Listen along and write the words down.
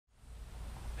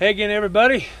Hey again,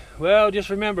 everybody. Well, just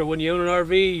remember, when you own an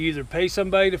RV, you either pay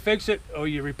somebody to fix it or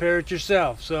you repair it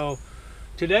yourself. So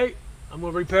today, I'm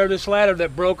going to repair this ladder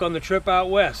that broke on the trip out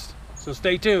west. So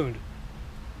stay tuned.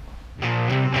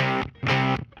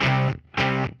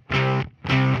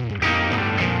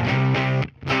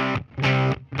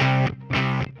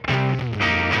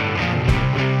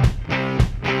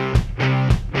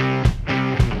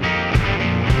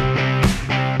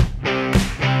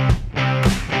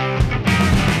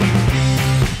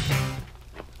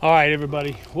 Alright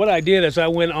everybody, what I did is I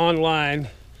went online,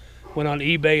 went on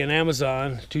eBay and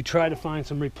Amazon to try to find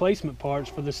some replacement parts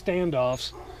for the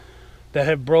standoffs that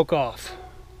have broke off.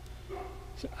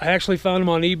 So I actually found them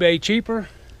on eBay cheaper.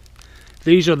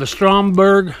 These are the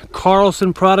Stromberg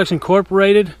Carlson Products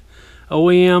Incorporated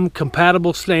OEM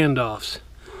compatible standoffs.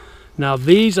 Now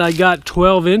these I got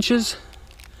 12 inches.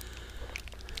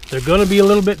 They're going to be a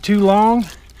little bit too long,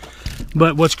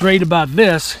 but what's great about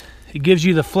this, it gives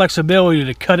you the flexibility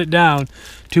to cut it down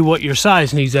to what your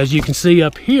size needs. As you can see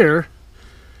up here,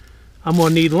 I'm going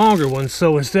to need longer ones.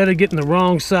 So instead of getting the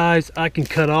wrong size, I can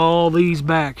cut all these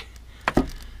back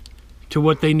to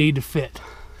what they need to fit.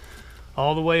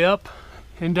 All the way up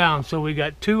and down. So we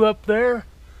got two up there,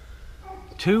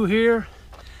 two here.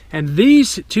 And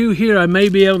these two here I may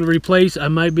be able to replace. I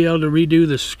might be able to redo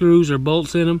the screws or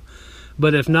bolts in them.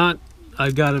 But if not,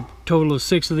 I've got a total of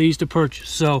 6 of these to purchase.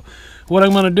 So what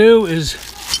I'm going to do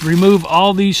is remove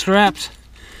all these straps,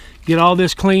 get all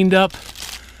this cleaned up,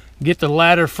 get the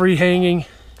ladder free hanging,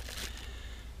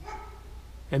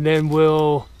 and then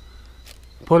we'll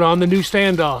put on the new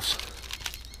standoffs.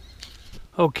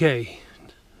 Okay,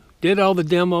 did all the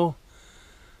demo,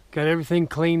 got everything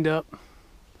cleaned up,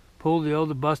 pulled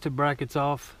the busted brackets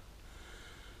off,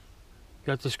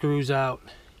 got the screws out.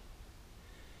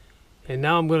 And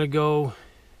now I'm going to go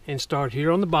and start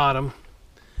here on the bottom,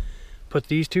 put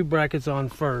these 2 brackets on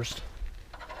first,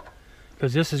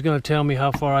 because this is going to tell me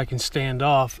how far I can stand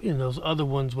off, and those other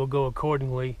ones will go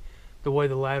accordingly the way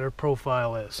the ladder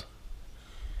profile is.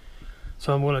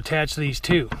 So I'm going to attach these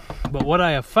 2. But what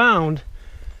I have found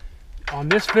on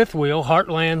this 5th wheel,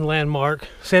 Heartland Landmark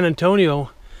San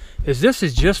Antonio, is this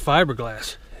is just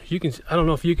fiberglass. I don't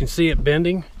know if you can see it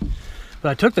bending, but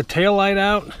I took the tail light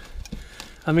out.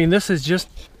 I mean, this is just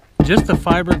the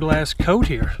fiberglass coat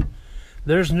here.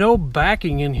 There's no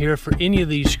backing in here for any of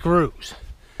these screws.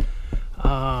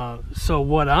 So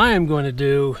what I am going to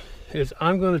do is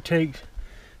I'm going to take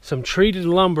some treated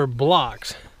lumber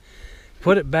blocks,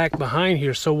 put it back behind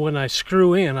here, so when I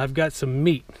screw in, I've got some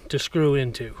meat to screw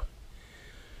into.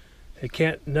 It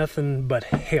can't nothing but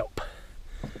help.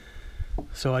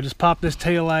 So I just pop this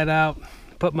tail light out,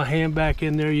 put my hand back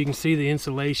in there. You can see the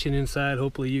insulation inside.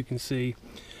 Hopefully you can see.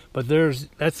 But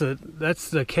that's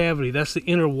the cavity. That's the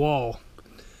inner wall.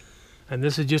 And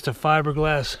this is just a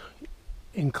fiberglass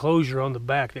enclosure on the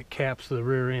back that caps the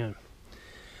rear end.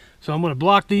 So I'm going to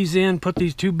block these in, put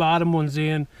these 2 bottom ones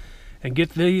in, and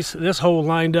get this hole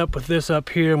lined up with this up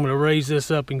here. I'm going to raise this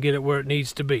up and get it where it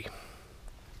needs to be.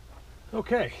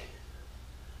 Okay.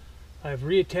 I've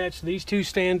reattached these 2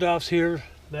 standoffs here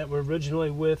that were originally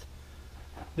with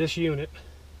this unit.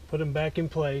 Put them back in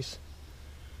place.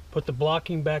 Put the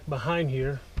blocking back behind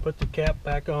here. Put the cap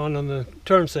back on the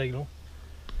turn signal.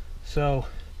 So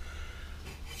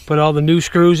put all the new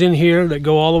screws in here that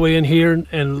go all the way in here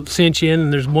and cinch in,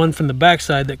 and there's one from the back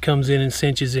side that comes in and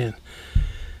cinches in.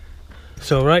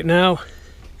 So right now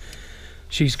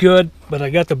she's good, but I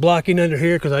got the blocking under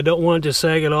here because I don't want it to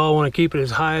sag at all. I want to keep it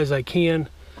as high as I can.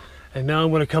 And now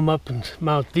I'm going to come up and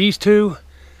mount these 2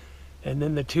 and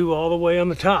then the 2 all the way on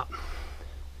the top.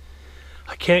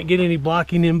 I can't get any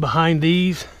blocking in behind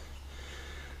these,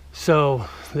 so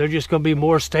they're just going to be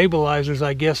more stabilizers,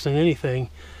 I guess, than anything,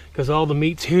 because all the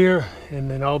meat's here and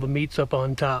then all the meat's up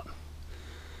on top.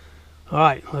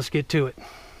 Alright, let's get to it.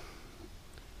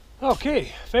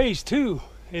 Okay, phase 2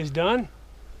 is done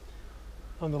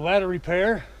on the ladder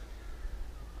repair.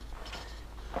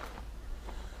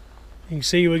 You can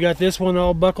see we got this one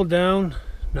all buckled down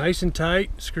nice and tight.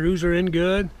 Screws are in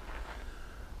good.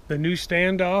 The new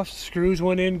standoff screws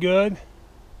went in good.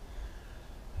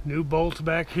 New bolts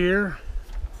back here.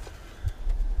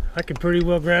 I can pretty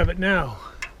well grab it now.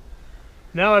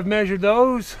 Now I've measured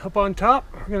those up on top.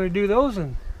 We're going to do those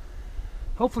and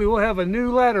hopefully we'll have a new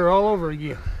ladder all over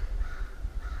again.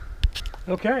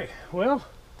 Okay, well,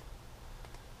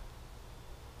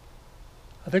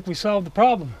 I think we solved the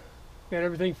problem. Got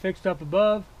everything fixed up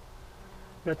above.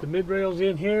 Got the mid rails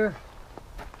in here.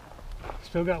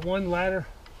 Still got one ladder,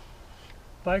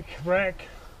 bike rack,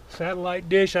 satellite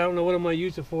dish. I don't know what I'm going to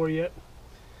use it for yet.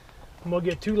 I'm going to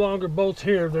get 2 longer bolts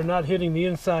here. They're not hitting the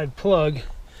inside plug.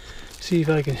 See if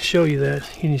I can show you that.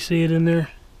 Can you see it in there?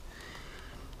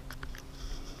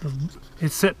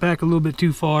 It's set back a little bit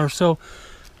too far, so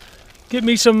get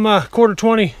me some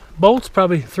 1/4-20 bolts,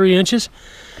 probably 3 inches.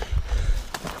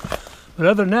 But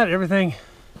other than that, everything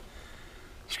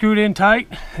screwed in tight.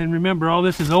 And remember, all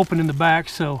this is open in the back,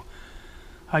 so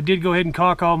I did go ahead and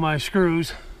caulk all my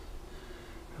screws.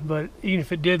 But even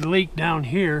if it did leak down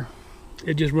here,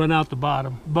 it just run out the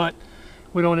bottom. But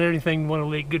we don't want anything want to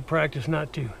leak. Good practice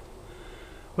not to.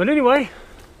 But anyway,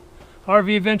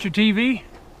 RV Adventure TV,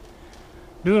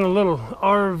 doing a little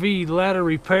RV ladder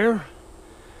repair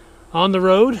on the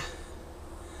road.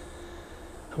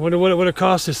 I wonder what it would have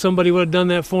cost if somebody would have done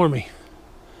that for me.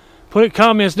 Put it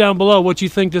comments down below what you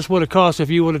think this would have cost if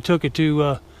you would have took it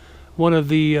to one of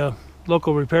the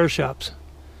local repair shops.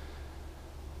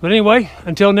 But anyway,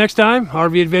 until next time,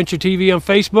 RV Adventure TV on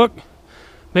Facebook.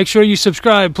 Make sure you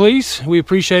subscribe, please. We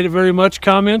appreciate it very much.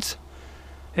 Comments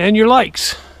and your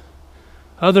likes.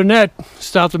 Other than that,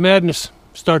 stop the madness.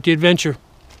 Start the adventure.